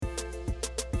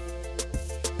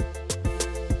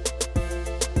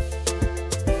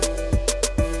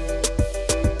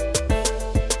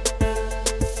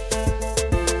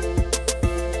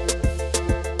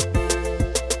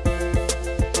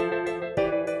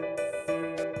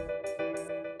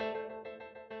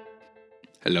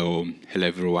Hello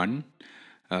everyone.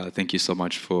 Thank you so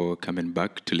much for coming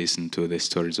back to listen to the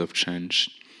stories of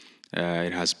change.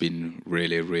 It has been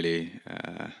really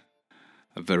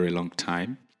a very long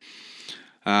time.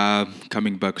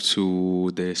 Coming back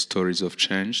to the stories of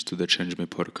change, to the Change Me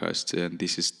podcast, and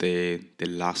this is the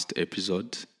last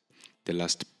episode,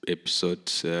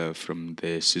 from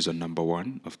the season number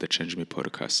 1 of the Change Me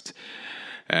podcast.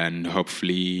 And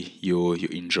hopefully you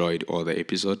enjoyed all the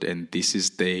episode, and this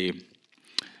is the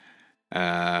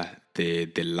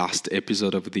last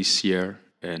episode of this year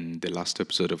and the last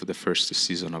episode of the first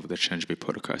season of the Change Me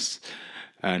podcast.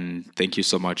 And thank you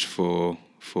so much for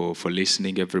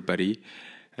listening, everybody.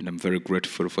 And I'm very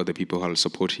grateful for the people who are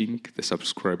supporting, the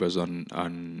subscribers on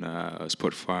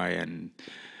Spotify and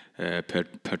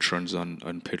patrons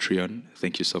on Patreon.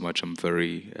 Thank you so much. I'm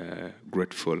very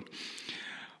grateful.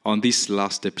 On this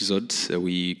last episode,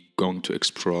 we're going to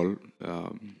explore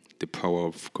the power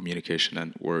of communication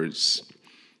and words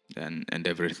and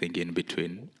everything in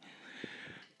between.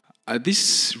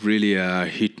 This really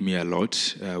hit me a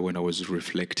lot when I was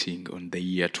reflecting on the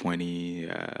year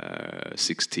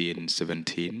 2016,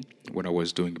 17, when I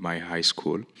was doing my high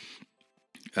school.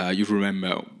 You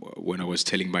remember when I was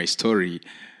telling my story,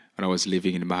 when I was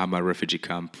living in Mahama refugee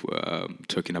camp,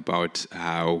 talking about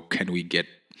how can we get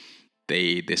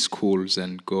the schools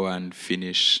and go and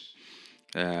finish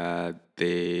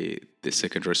the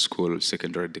secondary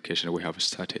education we have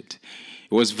started.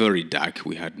 It was very dark.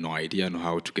 We had no idea on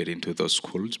how to get into those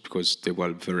schools because they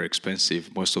were very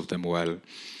expensive. Most of them were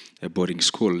boarding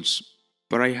schools.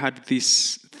 But I had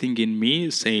this thing in me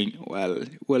saying, well,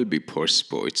 it will be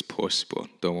possible. It's possible.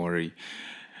 Don't worry.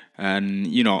 And,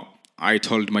 I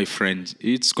told my friend,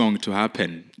 it's going to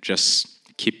happen. Just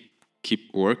keep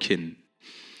working.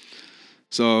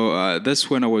 So that's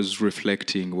when I was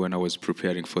reflecting, when I was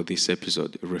preparing for this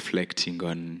episode, reflecting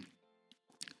on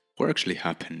what actually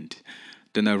happened.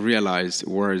 Then I realized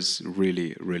words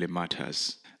really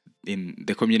matters. In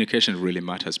the communication really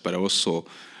matters, but also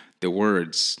the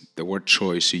words, the word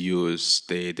choice you use,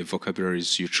 the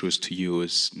vocabularies you choose to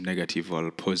use, negative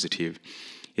or positive,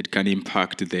 it can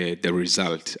impact the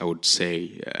result, I would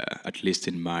say, at least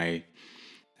in my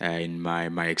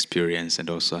experience and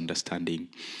also understanding.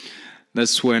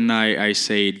 That's when I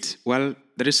said, well,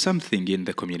 there is something in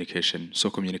the communication. So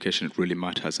communication really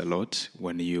matters a lot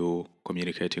when you're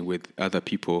communicating with other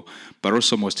people, but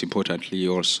also most importantly,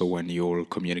 also when you're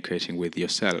communicating with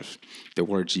yourself. The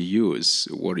words you use,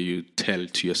 what you tell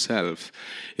to yourself,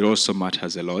 it also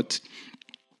matters a lot.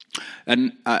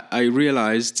 And I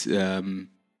realized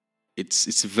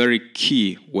it's very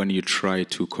key when you try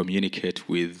to communicate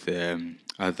with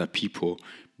other people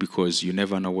because you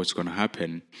never know what's going to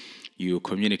happen. You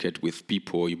communicate with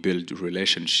people, you build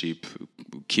relationship,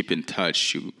 keep in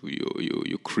touch,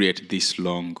 you create this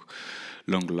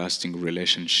long-lasting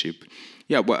relationship.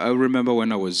 Yeah, but I remember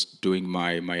when I was doing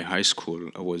my high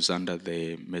school, I was under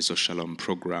the Meso Shalom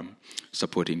program,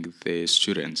 supporting the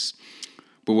students.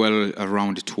 We were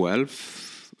around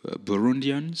 12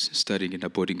 Burundians studying in a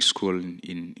boarding school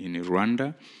in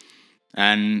Rwanda.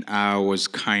 And I was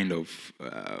kind of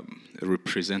a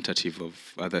representative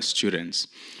of other students.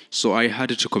 So I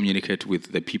had to communicate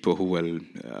with the people who were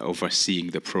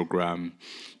overseeing the program.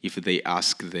 If they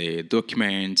ask the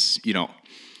documents,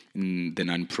 in the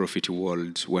non-profit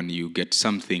world, when you get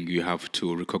something, you have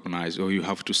to recognize or you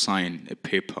have to sign a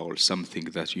paper or something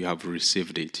that you have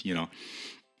received it,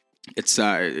 It's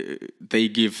they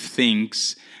give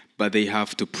things, but they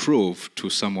have to prove to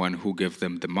someone who gave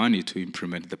them the money to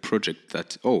implement the project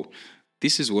that,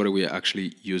 this is what we are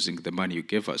actually using the money you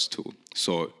gave us to.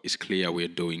 So it's clear we're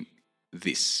doing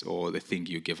this or the thing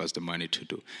you gave us the money to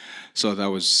do. So that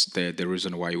was the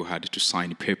reason why we had to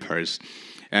sign papers.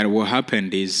 And what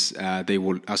happened is they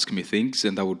would ask me things,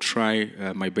 and I would try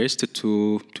my best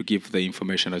to give the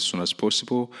information as soon as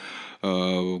possible.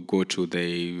 Go to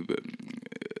the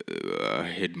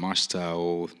headmaster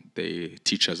or the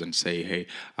teachers and say, hey,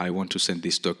 I want to send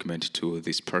this document to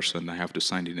this person. I have to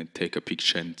sign it and take a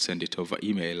picture and send it over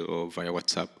email or via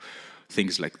WhatsApp,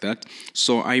 things like that.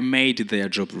 So I made their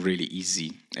job really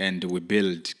easy, and we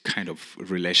built kind of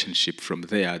relationship from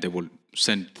there. They would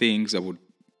send things, I would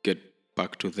get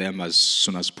back to them as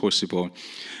soon as possible.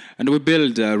 And we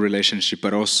build a relationship,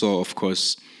 but also, of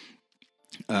course,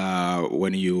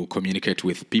 when you communicate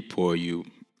with people, you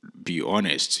be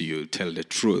honest, you tell the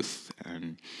truth,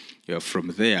 and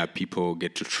from there people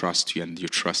get to trust you and you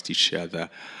trust each other.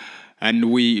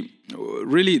 And we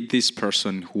really, this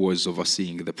person who was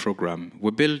overseeing the program,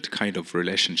 we built kind of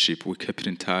relationship. We kept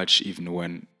in touch even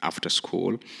when after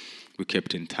school. We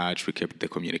kept in touch, we kept the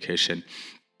communication.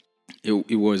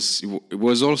 it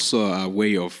was also a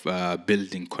way of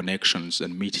building connections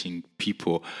and meeting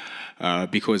people,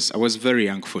 because I was very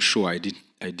young for sure. I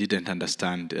didn't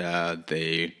understand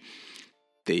the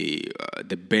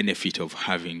benefit of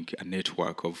having a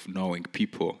network, of knowing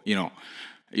people.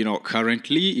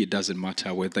 Currently it doesn't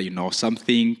matter whether you know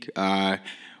something.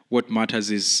 What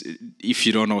matters is, if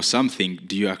you don't know something,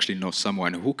 do you actually know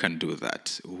someone who can do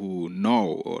that, who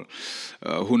knows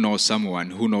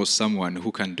someone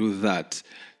who can do that.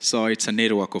 So it's a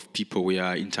network of people. We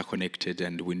are interconnected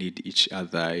and we need each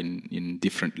other in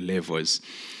different levels.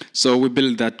 So we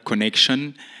built that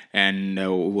connection, and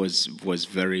was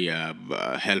very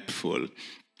helpful.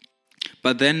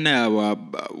 But then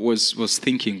was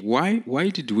thinking, why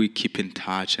did we keep in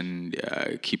touch and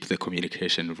keep the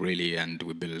communication really, and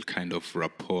we build kind of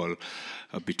rapport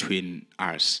between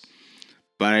us.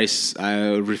 But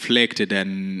I reflected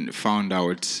and found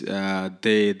out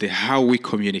the how we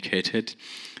communicated,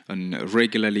 and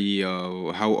regularly,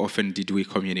 how often did we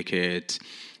communicate,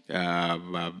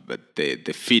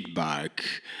 the feedback.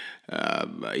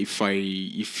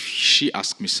 If she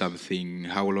asked me something,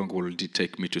 how long will it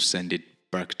take me to send it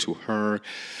back to her?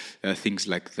 Things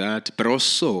like that. But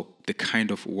also the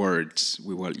kind of words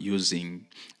we were using.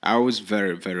 I was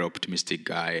very, very optimistic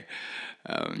guy.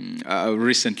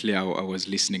 Recently, I was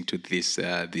listening to this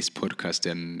podcast,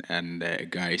 and a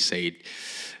guy said,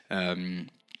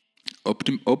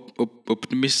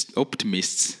 optimists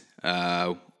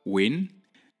win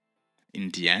in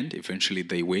the end. Eventually,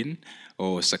 they win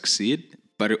or succeed.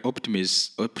 But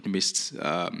optimists,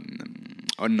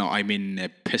 or no, I mean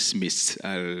pessimists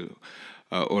are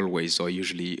always or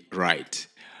usually right.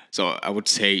 So I would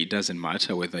say it doesn't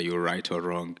matter whether you're right or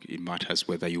wrong. It matters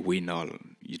whether you win or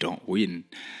you don't win.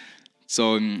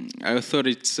 So I thought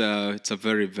it's a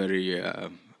very, very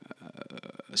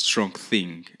strong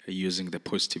thing, using the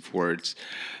positive words.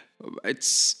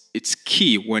 It's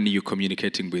key when you're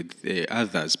communicating with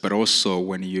others, but also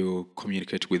when you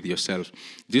communicate with yourself.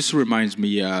 This reminds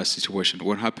me a situation.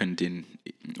 What happened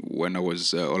when I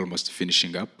was almost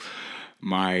finishing up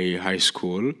my high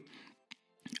school.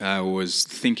 I was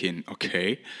thinking,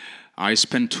 okay, I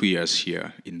spent 2 years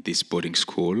here in this boarding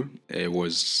school. It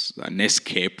was an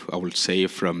escape, I would say,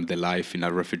 from the life in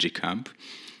a refugee camp.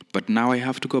 But now I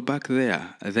have to go back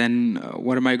there. Then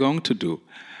what am I going to do?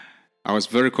 I was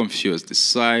very confused.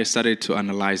 So I started to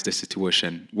analyze the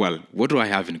situation. Well, what do I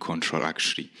have in control,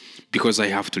 actually? Because I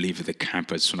have to leave the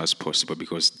camp as soon as possible,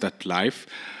 because that life,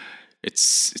 it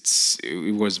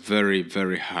was very,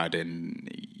 very hard, and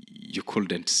you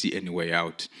couldn't see any way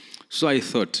out. So I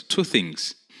thought two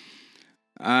things.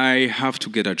 I have to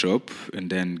get a job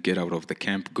and then get out of the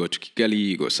camp, go to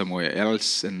Kigali, go somewhere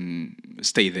else, and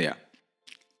stay there.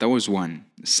 That was one.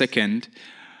 Second,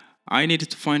 I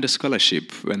needed to find a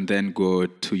scholarship and then go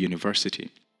to university.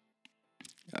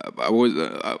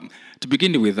 To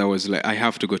begin with, I was like, I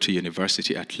have to go to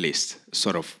university at least,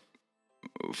 sort of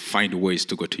find ways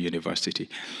to go to university.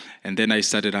 And then I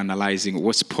started analyzing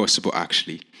what's possible,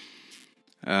 actually.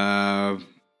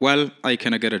 Well, I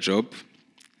can get a job.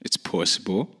 It's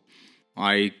possible.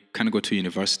 I can go to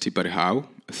university, but how?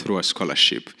 Through a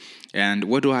scholarship. And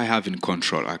what do I have in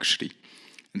control, actually?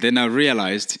 Then I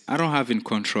realized I don't have in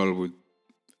control with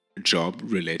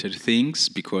job-related things,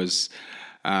 because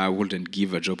I wouldn't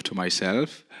give a job to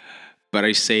myself. But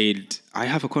I said, I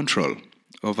have a control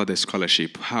over the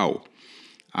scholarship. How?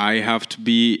 I have to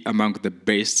be among the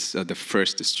best, the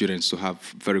first students to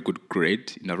have very good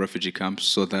grade in a refugee camp,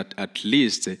 so that at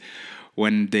least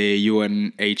when the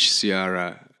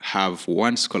UNHCR have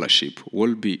one scholarship,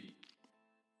 will be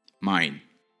mine.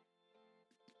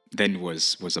 Then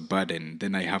was a burden.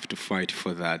 Then I have to fight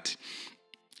for that.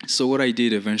 So what I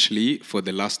did eventually, for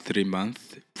the last 3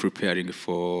 months, preparing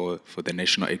for the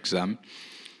national exam,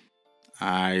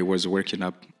 I was waking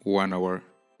up 1 hour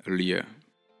earlier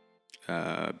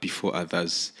before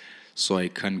others, so I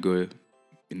can go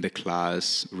in the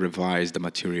class, revise the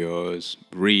materials,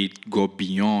 read, go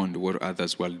beyond what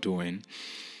others were doing.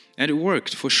 And it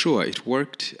worked, for sure. It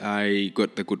worked. I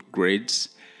got the good grades,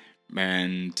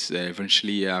 and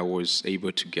eventually I was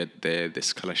able to get the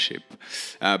scholarship.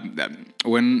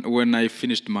 When I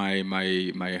finished my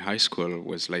high school,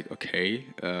 was like, okay,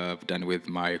 I've done with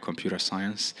my computer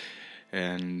science,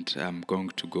 and I'm going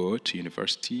to go to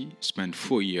university, spend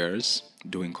 4 years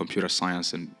doing computer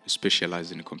science and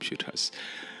specialize in computers.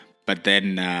 But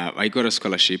then I got a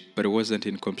scholarship, but it wasn't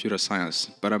in computer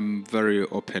science. But I'm a very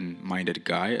open-minded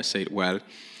guy. I said, well,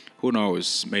 who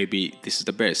knows? Maybe this is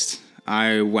the best.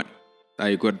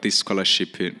 I got this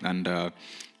scholarship under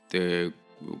the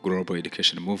global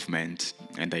education movement,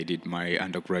 and I did my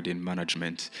undergrad in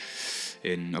management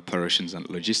in operations and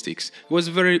logistics. It was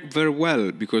very, very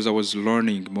well because I was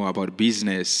learning more about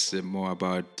business, more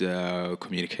about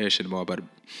communication, more about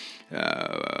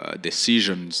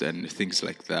decisions and things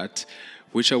like that,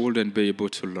 which I wouldn't be able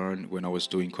to learn when I was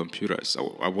doing computers.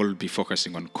 I will be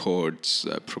focusing on codes,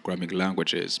 programming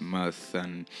languages, math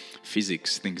and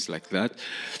physics, things like that.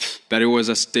 But it was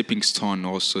a stepping stone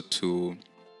also to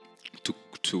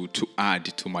add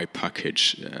to my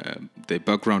package the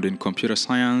background in computer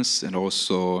science and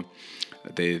also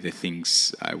the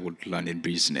things I would learn in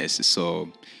business.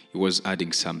 So it was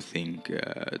adding something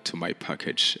to my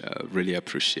package. Really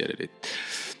appreciated it.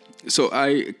 So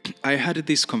I had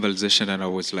this conversation and I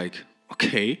was like,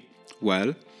 okay,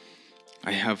 well,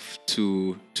 I have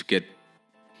to get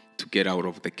out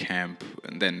of the camp,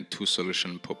 and then Two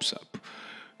Solution pops up.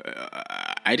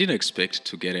 I didn't expect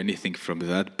to get anything from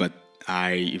that, but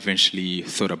I eventually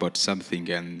thought about something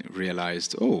and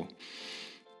realized, oh,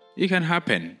 it can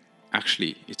happen.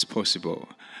 Actually, it's possible.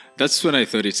 That's when I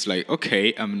thought it's like,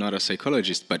 okay, I'm not a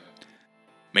psychologist, but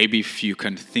maybe if you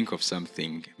can think of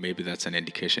something, maybe that's an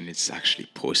indication it's actually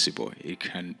possible. It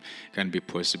can be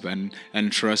possible,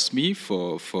 and trust me,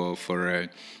 for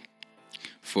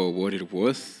what it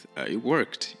was, it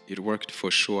worked. It worked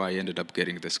for sure. I ended up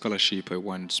getting the scholarship. I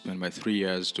went to spend my 3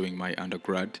 years doing my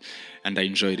undergrad, and I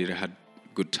enjoyed it. I had a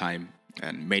good time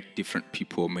and met different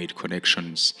people, made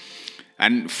connections.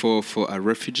 And for a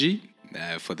refugee,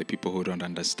 for the people who don't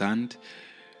understand,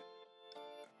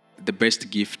 the best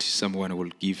gift someone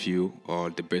will give you, or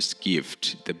the best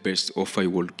offer you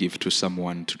will give to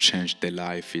someone to change their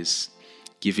life, is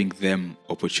giving them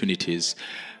opportunities,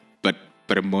 but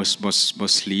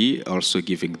mostly also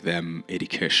giving them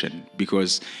education.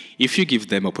 Because if you give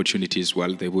them opportunities,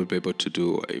 well, they will be able to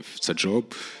do, if it's a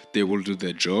job, they will do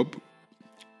their job.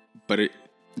 But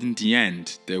in the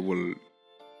end, they will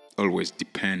always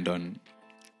depend on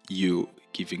you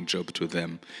giving job to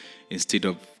them, instead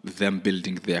of them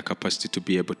building their capacity to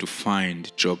be able to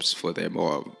find jobs for them,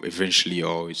 or eventually,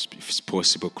 or if it's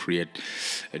possible, create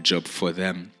a job for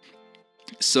them.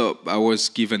 So I was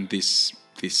given this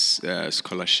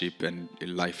scholarship, and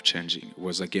life-changing. It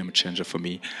was a game changer for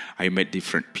me. I met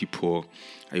different people.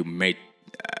 I met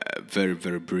very,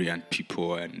 very brilliant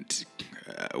people, and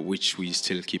which we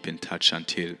still keep in touch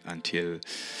until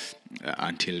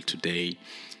today.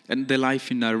 And the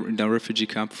life in the refugee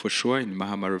camp, for sure, in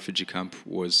Mahama refugee camp,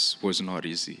 was not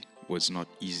easy.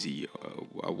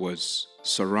 I was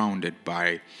surrounded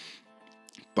by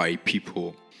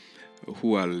people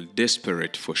who are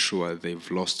desperate, for sure. They've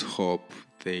lost hope.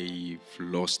 They've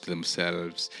lost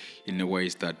themselves in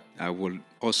ways that I will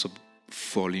also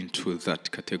fall into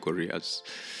that category as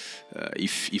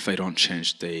if I don't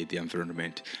change the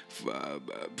environment.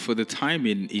 For the time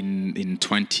in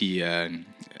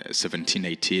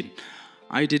 2017-18,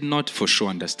 I did not for sure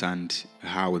understand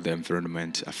how the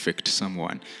environment affects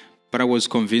someone. But I was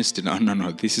convinced,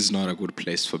 no, this is not a good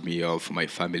place for me or for my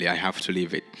family. I have to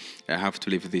leave it. I have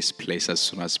to leave this place as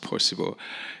soon as possible.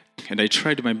 And I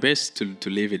tried my best to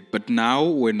leave it. But now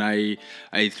when I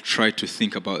try to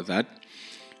think about that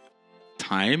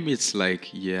time, it's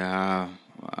like,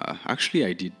 actually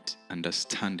I did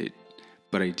understand it,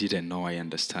 but I didn't know I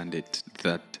understand it,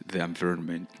 that the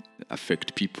environment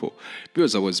affect people.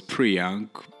 Because I was pretty young,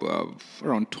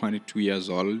 around 22 years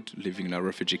old, living in a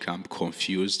refugee camp,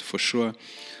 confused for sure.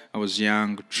 I was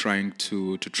young, trying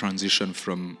to transition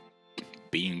from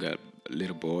being a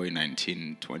little boy,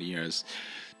 19, 20 years,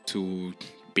 to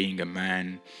being a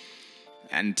man.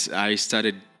 And I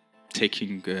started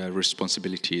taking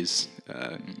responsibilities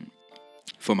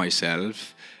for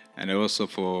myself and also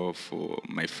for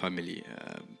my family.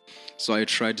 So I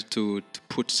tried to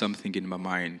put something in my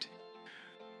mind.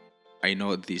 I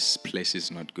know this place is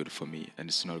not good for me and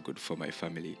it's not good for my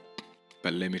family,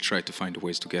 but let me try to find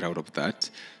ways to get out of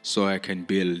that so I can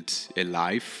build a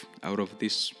life out of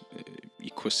this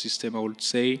ecosystem, I would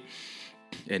say,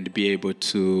 and be able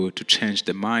to change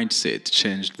the mindset,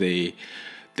 change the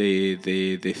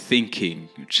thinking,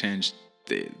 change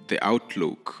the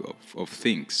outlook of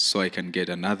things, so I can get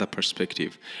another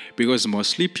perspective. Because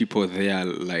mostly people, they are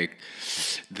like,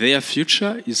 their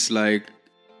future is like,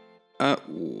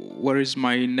 where is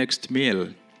my next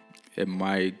meal? Am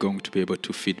I going to be able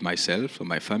to feed myself or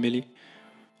my family?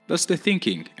 That's the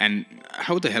thinking. And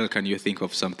how the hell can you think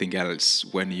of something else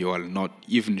when you are not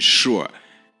even sure?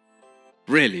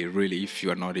 Really, if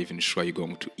you are not even sure you're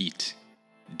going to eat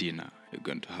dinner, you're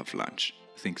going to have lunch,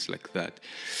 things like that.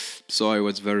 So I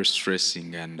was very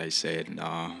stressing, and I said,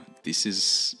 no, this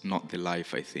is not the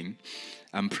life I think.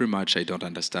 Pretty much I don't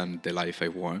understand the life I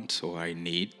want or I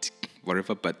need,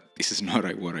 whatever, but this is not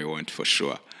what I want for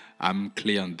sure. I'm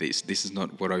clear on this. This is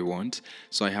not what I want.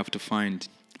 So I have to find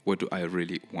what do I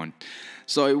really want.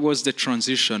 So it was the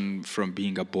transition from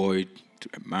being a boy to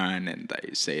a man, and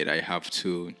I said I have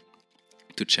to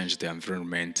change the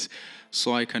environment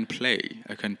so I can play.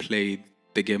 I can play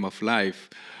the game of life.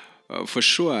 For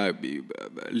sure,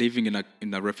 living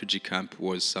in a refugee camp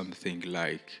was something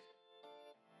like,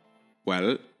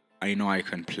 well, I know I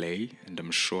can play, and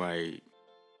I'm sure I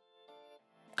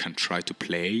can try to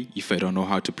play. If I don't know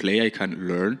how to play, I can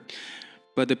learn.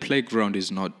 But the playground is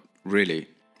not really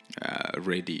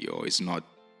ready, or is not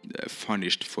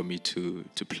furnished for me to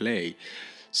play.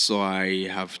 So I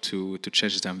have to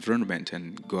change the environment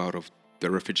and go out of the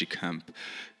refugee camp.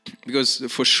 Because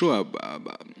for sure,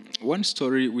 one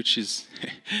story which is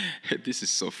this is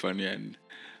so funny, and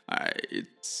it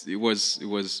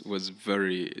was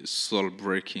very soul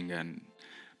breaking,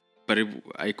 but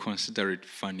I consider it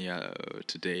funny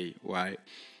today. Why?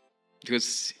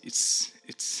 Because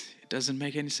it doesn't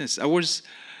make any sense. It was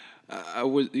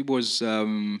 2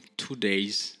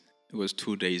 days. It was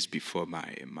 2 days before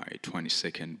my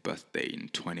 22nd birthday in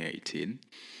 2018,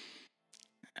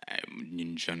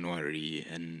 in January,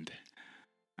 and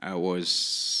I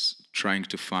was trying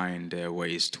to find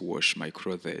ways to wash my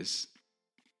clothes,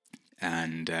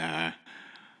 and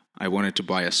I wanted to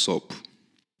buy a soap,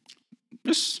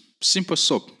 just simple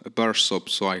soap, a bar soap,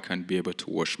 so I can be able to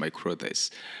wash my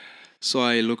clothes. So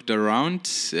I looked around,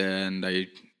 and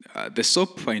the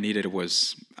soap I needed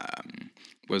was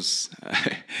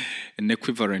an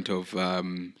equivalent of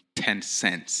 10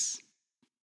 cents.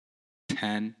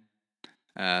 10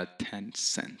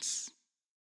 cents.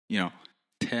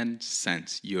 10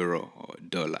 cents, euro or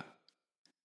dollar.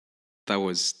 That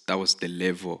was the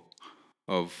level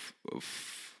of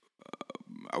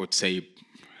I would say,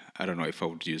 I don't know if I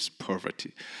would use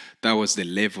poverty. That was the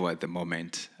level at the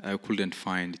moment. I couldn't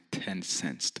find 10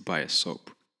 cents to buy a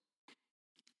soap.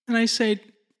 And I said,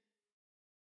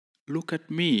 look at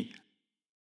me.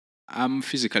 I'm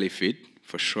physically fit,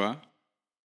 for sure.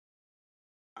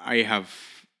 I have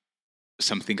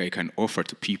something I can offer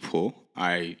to people.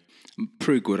 I'm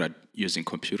pretty good at using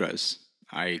computers.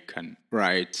 I can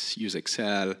write, use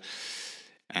Excel,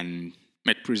 and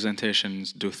make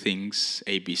presentations, do things,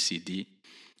 A, B, C, D.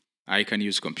 I can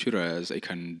use computers. I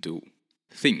can do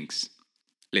things.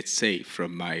 Let's say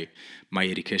from my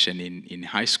education in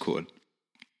high school.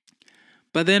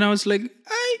 But then I was like,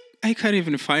 I can't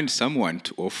even find someone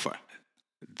to offer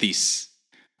this.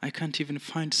 I can't even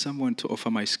find someone to offer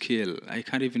my skill. I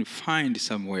can't even find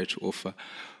somewhere to offer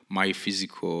my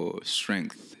physical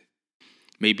strength.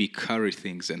 Maybe carry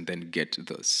things and then get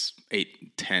those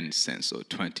 8, 10 cents or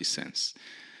 20 cents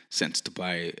to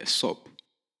buy a soap.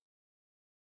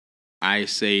 I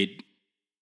said,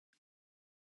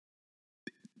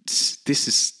 this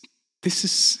is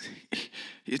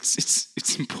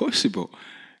it's impossible.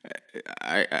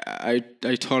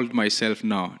 I told myself,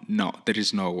 no, there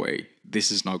is no way.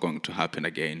 This is not going to happen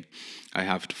again. I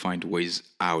have to find ways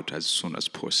out as soon as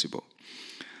possible.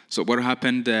 So what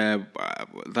happened,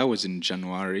 that was in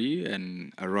January,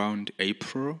 and around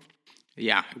April,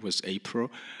 it was April,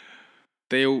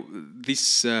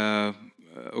 this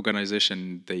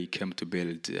organization, they came to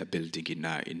build a building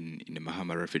in a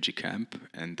Mahama refugee camp,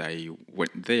 and I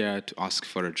went there to ask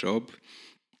for a job.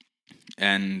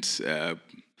 And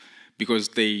because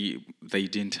they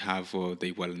didn't have, or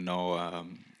they well know,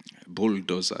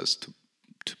 bulldozers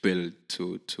to build,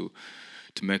 to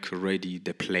make ready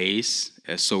the place,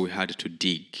 so we had to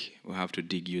dig. We have to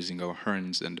dig using our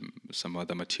hands and some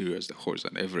other materials, the hose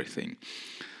and everything.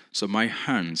 So my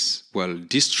hands were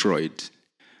destroyed.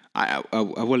 I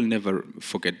will never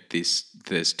forget these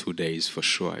 2 days for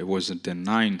sure. It was the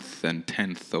 9th and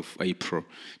 10th of April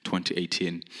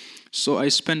 2018. So I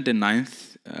spent the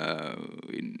 9th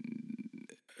in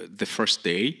the first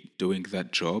day doing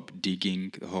that job,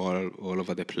 digging all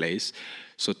over the place,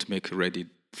 so to make ready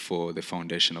for the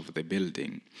foundation of the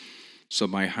building. So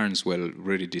my hands were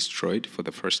really destroyed for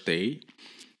the first day,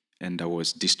 and I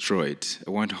was destroyed.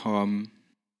 I went home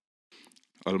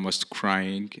almost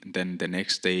crying, and then the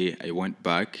next day I went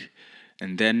back,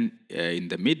 and then in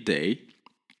the midday,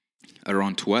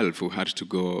 around 12, we had to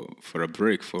go for a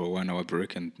break, for a 1-hour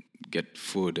break, and get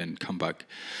food and come back.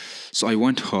 So I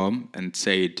went home and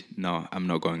said, no, I'm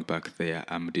not going back there.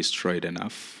 I'm destroyed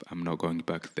enough. I'm not going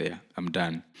back there. I'm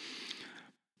done.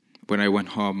 When I went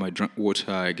home, I drank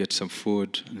water, I get some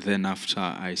food. Then after,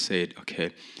 I said,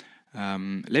 okay,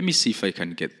 let me see if I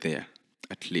can get there.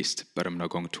 at least, but I'm not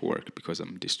going to work because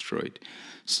I'm destroyed.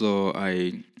 So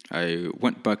I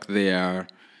went back there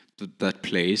to that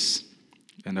place,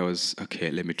 and I was okay.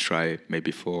 Let me try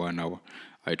maybe for 1 hour.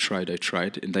 I tried,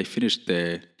 and I finished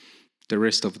the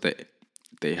rest of the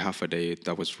half a day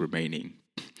that was remaining.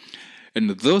 And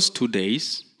those 2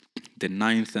 days, the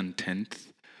 9th and 10th,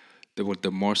 they were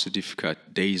the most difficult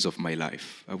days of my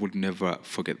life. I would never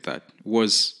forget that. It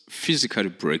was physically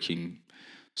breaking,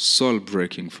 soul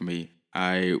breaking for me.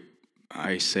 I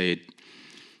said,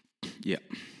 yeah,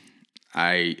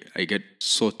 I get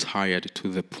so tired to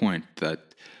the point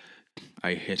that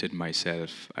I hated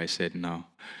myself. I said, no,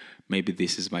 maybe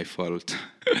this is my fault.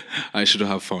 I should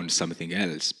have found something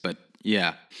else. But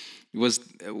yeah, it was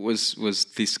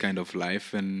this kind of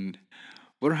life. And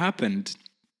what happened?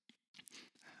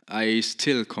 I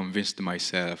still convinced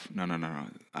myself, no,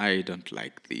 I don't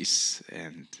like this,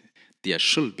 and there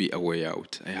should be a way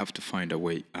out. I have to find a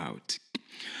way out.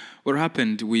 What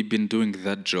happened? We've been doing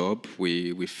that job.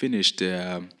 We finished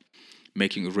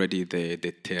making ready the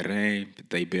terrain.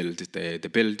 They built the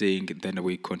building. Then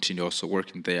we continue also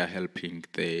working there, helping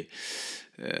the.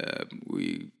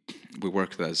 We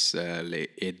worked as les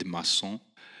aides maçons,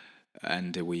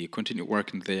 and we continued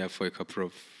working there for a couple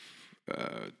of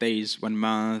days, 1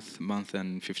 month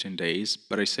and 15 days.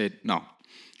 But I said, no,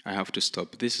 I have to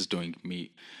stop. This isn't doing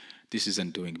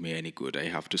me any good. I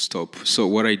have to stop. So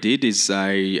what I did is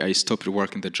I stopped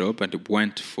working the job and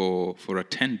went for a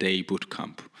 10-day boot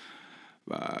camp.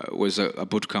 It was a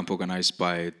boot camp organized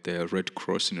by the Red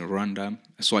Cross in Rwanda.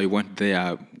 So I went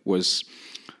there, was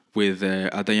with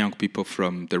other young people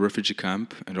from the refugee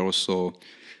camp and also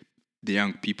the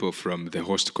young people from the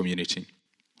host community.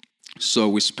 So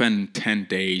we spent 10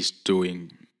 days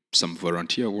doing some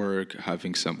volunteer work,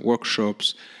 having some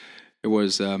workshops. It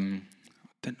was,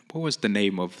 what was the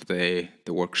name of the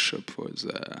workshop? It was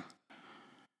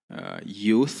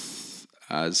Youth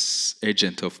as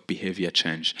Agent of Behavior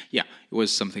Change. Yeah, it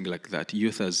was something like that.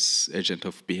 Youth as Agent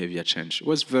of Behavior Change. It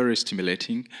was very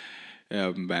stimulating.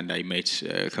 And I met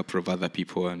a couple of other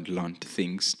people and learned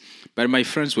things. But my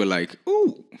friends were like,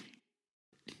 oh,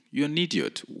 you're an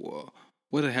idiot.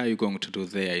 What the hell are you going to do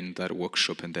there in that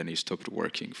workshop? And then he stopped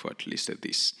working for at least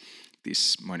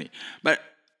this money. But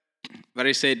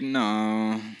I said,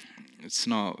 no, it's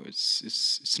not.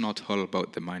 It's not all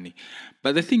about the money.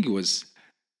 But the thing was,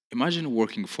 imagine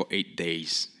working for 8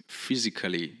 days,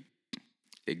 physically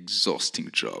exhausting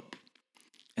job,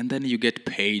 and then you get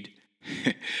paid.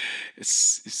 It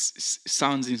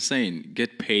sounds insane.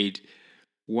 Get paid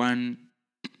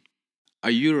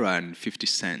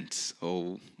 €1.50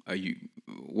 or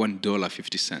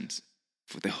 $1.50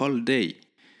 for the whole day.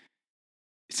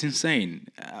 It's insane.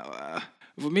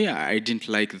 For me, I didn't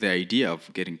like the idea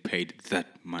of getting paid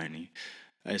that money.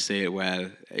 I say,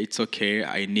 well, it's okay.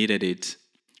 I needed it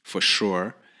for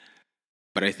sure,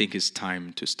 but I think it's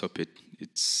time to stop it.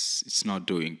 It's not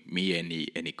doing me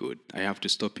any good. I have to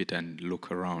stop it and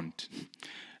look around.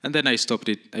 And then I stopped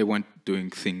it. I went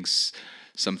doing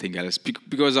something else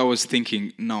because I was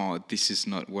thinking, no, this is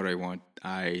not what I want.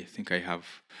 I think I have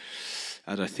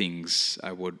other things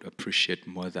I would appreciate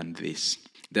more than this.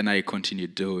 Then I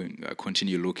continued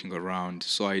looking around.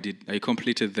 So I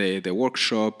completed the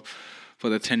workshop for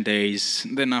the 10 days.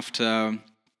 Then after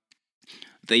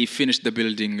they finished the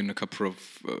building in a couple of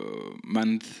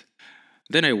months,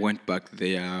 then I went back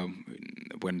there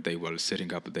when they were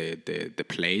setting up the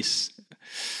place,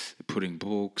 putting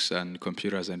books and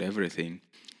computers and everything.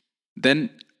 Then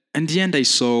in the end, I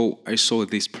saw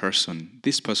this person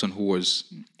who was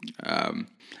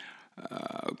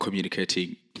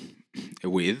communicating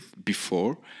with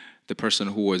before, the person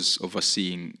who was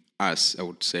overseeing us, I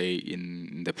would say,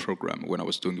 in the program when I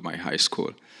was doing my high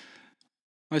school.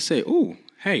 I say, oh,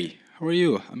 hey, how are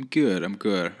you? I'm good.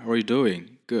 How are you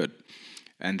doing? Good.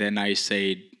 And then I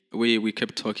said, we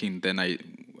kept talking. Then I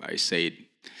said,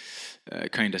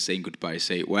 kind of saying goodbye. I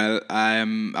say, well,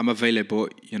 I'm available.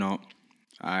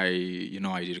 I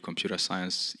did computer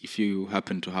science. If you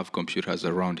happen to have computers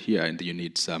around here and you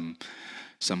need some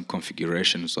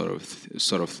configuration sort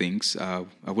of things, I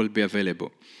will be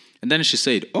available. And then she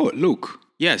said, oh, look,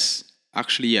 yes,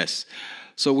 actually yes.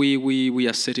 So we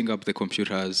are setting up the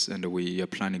computers and we are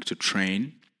planning to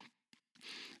train.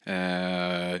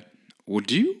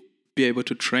 Would you be able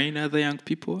to train other young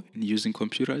people in using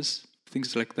computers?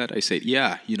 Things like that. I said,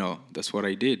 yeah, that's what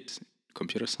I did.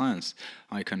 Computer science.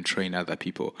 I can train other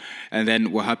people. And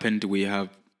then what happened, we had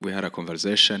a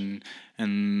conversation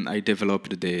and I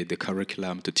developed the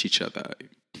curriculum to teach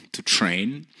to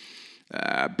train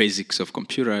basics of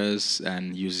computers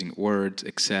and using Word,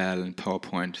 Excel, and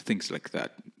PowerPoint, things like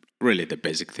that. really the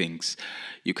basic things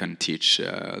you can teach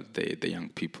the young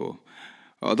people.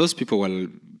 Those people, well,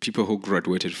 people who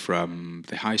graduated from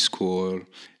the high school,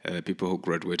 people who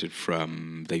graduated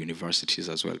from the universities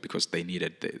as well, because they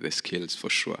needed the skills for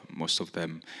sure. Most of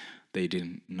them, they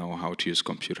didn't know how to use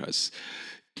computers.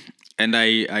 And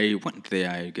I went there,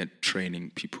 I get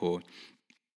training people.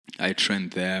 I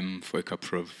trained them for a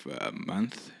couple of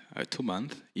months, 2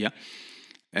 months, yeah.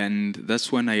 And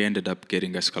that's when I ended up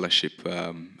getting a scholarship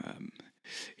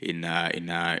in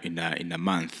a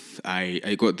month.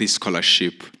 I got this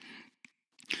scholarship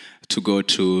to go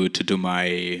to do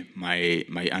my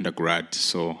undergrad.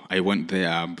 So I went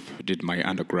there, did my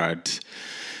undergrad.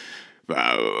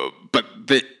 But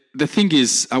the thing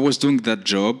is, I was doing that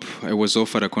job. I was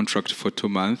offered a contract for 2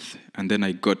 months, and then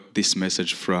I got this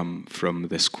message from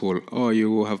the school. Oh,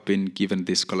 you have been given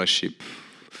this scholarship.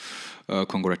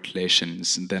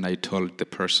 Congratulations. And then I told the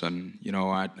person, you know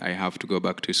what, I have to go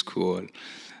back to school.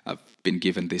 I've been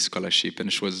given this scholarship.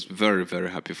 And she was very, very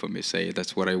happy for me. Say,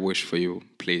 that's what I wish for you,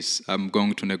 please. I'm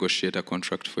going to negotiate a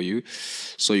contract for you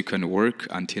so you can work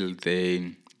until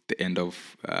the end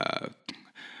of,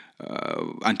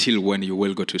 until when you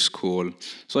will go to school.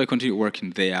 So I continued working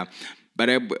there. But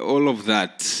all of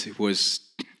that was,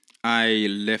 I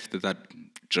left that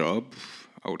job,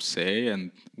 I would say,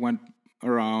 and went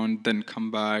around, then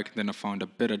come back, then I found a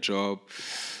better job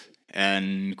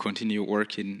and continue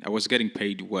working. I was getting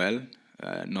paid well,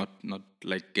 not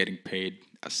like getting paid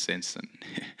a cent and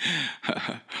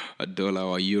a dollar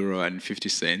or a euro and 50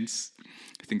 cents,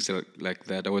 things like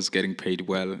that. I was getting paid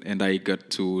well, and I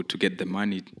got to get the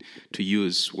money to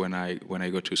use when I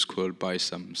go to school, buy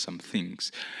some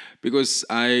things, because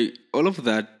all of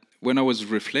that, when I was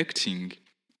reflecting,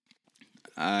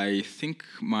 I think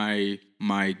my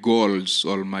goals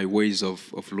or my ways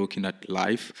of looking at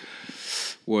life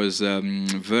was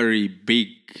very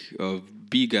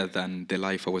bigger than the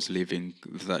life I was living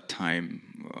that time,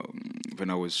 when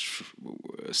I was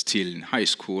still in high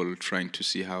school, trying to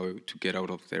see how to get out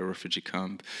of the refugee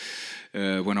camp.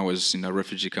 When I was in a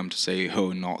refugee camp, to say,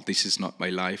 oh no, this is not my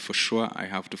life for sure. I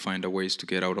have to find a ways to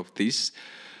get out of this.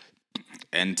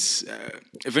 And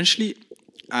eventually,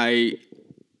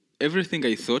 everything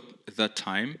I thought at that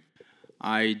time,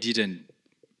 I didn't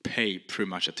pay pretty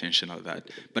much attention on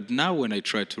that. But now when I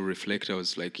try to reflect, I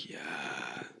was like,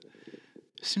 yeah,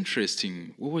 it's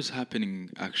interesting. What was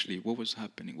happening actually? What was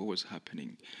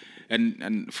happening?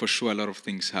 And for sure, a lot of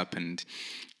things happened.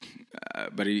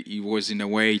 But it was in a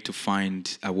way to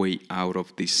find a way out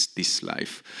of this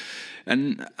life.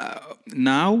 And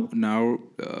now, in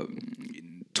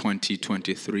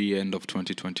 2023, end of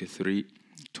 2023,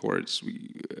 towards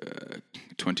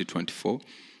 2024,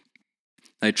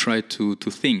 I try to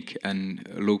think and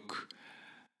look.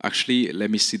 Actually,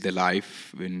 let me see the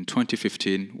life in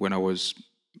 2015 when I was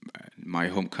in my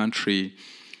home country,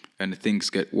 and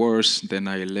things get worse. Then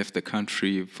I left the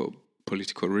country for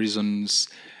political reasons.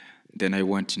 Then I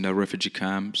went in a refugee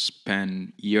camp,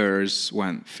 spent years,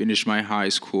 finished my high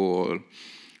school,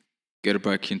 get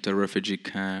back into a refugee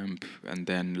camp, and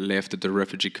then left the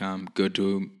refugee camp, go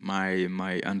do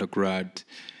my undergrad,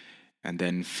 and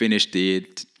then finished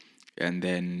it, and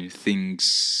then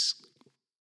things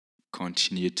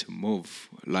continue to move.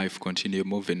 Life continue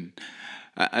moving.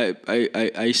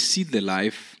 I see the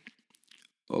life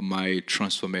of my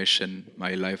transformation,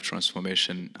 my life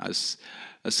transformation, as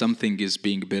something is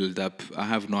being built up. I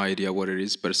have no idea what it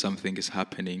is, but something is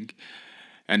happening.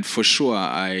 And for sure,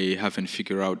 I haven't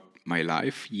figured out my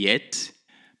life yet,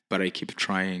 but I keep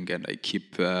trying and I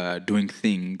keep doing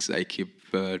things. I keep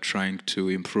trying to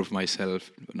improve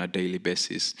myself on a daily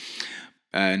basis.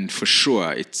 And for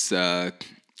sure, it's a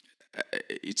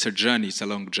journey. It's a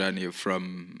long journey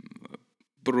from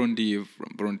Burundi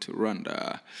to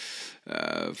Rwanda,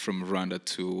 from Rwanda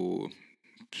to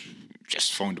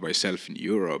just found myself in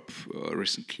Europe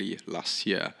recently, last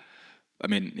year. I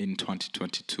mean, in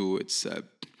 2022, it's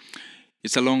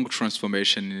a long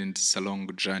transformation and it's a long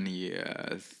journey.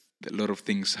 A lot of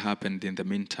things happened in the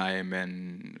meantime,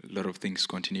 and a lot of things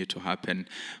continue to happen.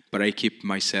 But I keep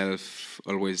myself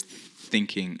always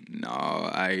thinking, no,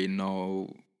 I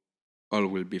know all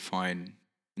will be fine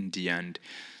in the end.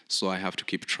 So I have to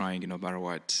keep trying no matter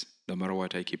what. No matter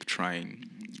what, I keep trying.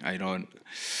 I don't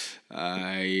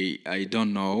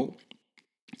know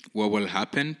what will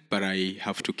happen, but I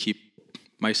have to keep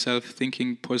myself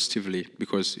thinking positively,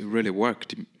 because it really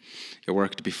worked. It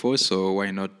worked before, so why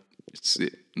not? It's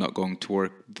not going to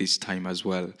work this time as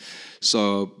well.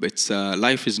 So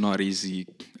life is not easy,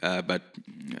 but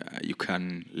you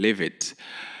can live it.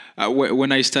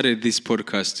 When I started this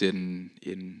podcast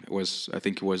I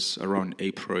think it was around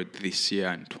April this year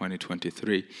in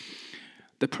 2023.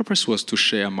 The purpose was to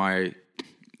share my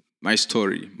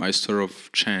story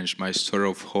of change, my story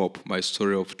of hope, my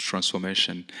story of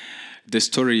transformation, the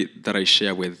story that I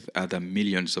share with other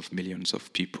millions of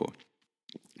people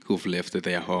who've left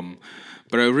their home.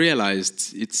 But I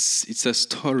realized it's a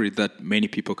story that many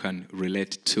people can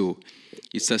relate to.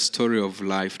 It's a story of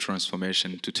life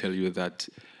transformation to tell you that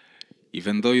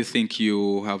even though you think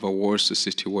you have a worse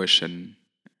situation,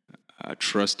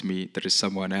 trust me, there is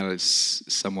someone else,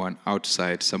 someone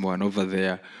outside, someone over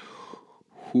there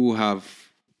who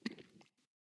have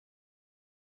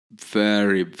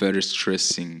very, very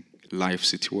stressing life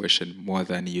situation more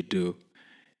than you do,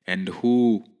 and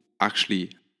who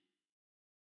actually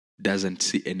doesn't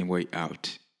see any way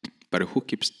out, but who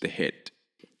keeps the head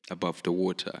above the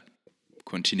water,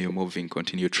 continue moving,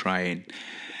 continue trying.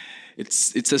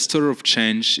 It's a story of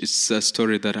change. It's a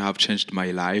story that have changed my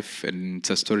life, and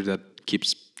it's a story that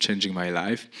keeps changing my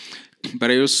life. But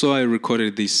I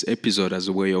recorded this episode as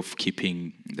a way of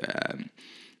keeping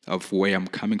of where I'm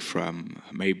coming from.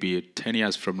 Maybe 10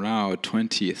 years from now,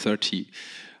 20, 30,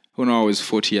 who knows,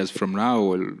 40 years from now,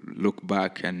 we'll look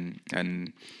back and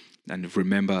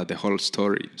remember the whole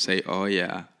story. Say, oh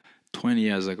yeah, 20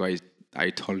 years ago I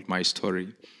told my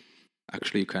story.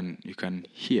 Actually, you can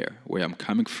hear where I'm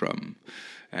coming from,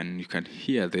 and you can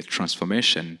hear the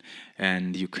transformation,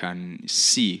 and you can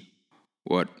see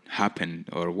what happened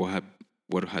or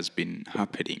what has been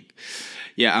happening.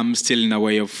 Yeah, I'm still in a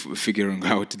way of figuring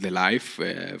out the life.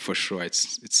 For sure,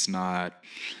 it's not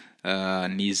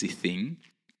an easy thing,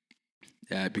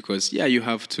 because you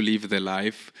have to live the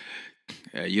life.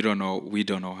 We don't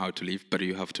know how to live, but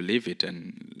you have to live it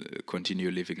and continue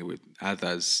living with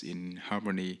others in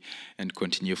harmony and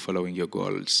continue following your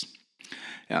goals.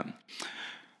 Yeah.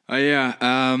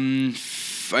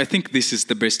 I think this is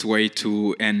the best way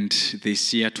to end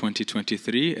this year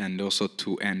 2023, and also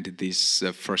to end this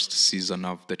first season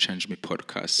of the Change Me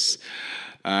podcast.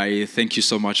 I thank you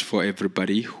so much for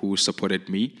everybody who supported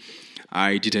me.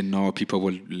 I didn't know people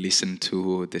would listen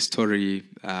to the story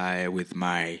with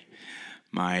my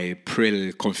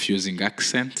prill confusing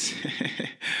accent.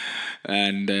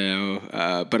 And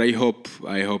but I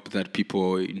hope that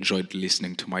people enjoyed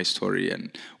listening to my story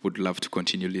and would love to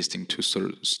continue listening to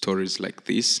stories like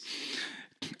this.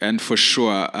 And for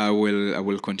sure, I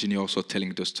will continue also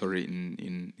telling the story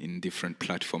in different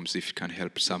platforms if it can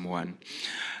help someone.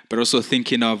 But also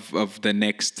thinking of the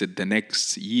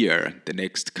next year, the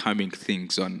next coming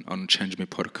things on Change Me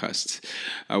podcast.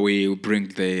 We bring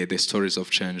the stories of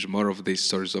change, more of these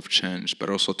stories of change, but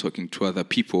also talking to other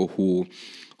people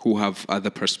who have other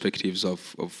perspectives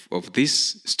of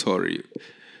this story.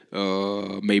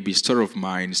 Maybe story of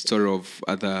mine, story of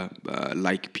other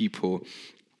like people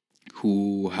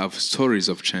who have stories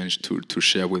of change to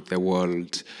share with the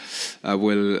world. I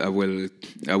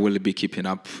will be keeping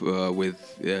up with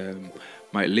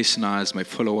my listeners, my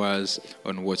followers,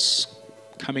 on what's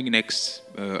coming next.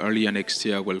 Earlier next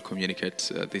year, we'll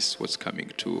communicate what's coming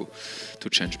to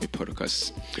Change Me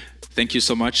podcast. Thank you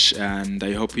so much, and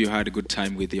I hope you had a good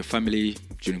time with your family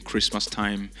during Christmas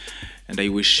time, and I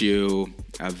wish you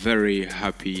a very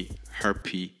happy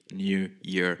new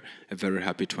year, a very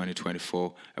happy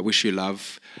 2024. I wish you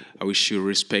love, I wish you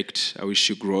respect, I wish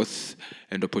you growth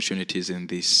and opportunities in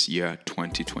this year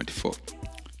 2024.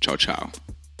 Ciao, ciao.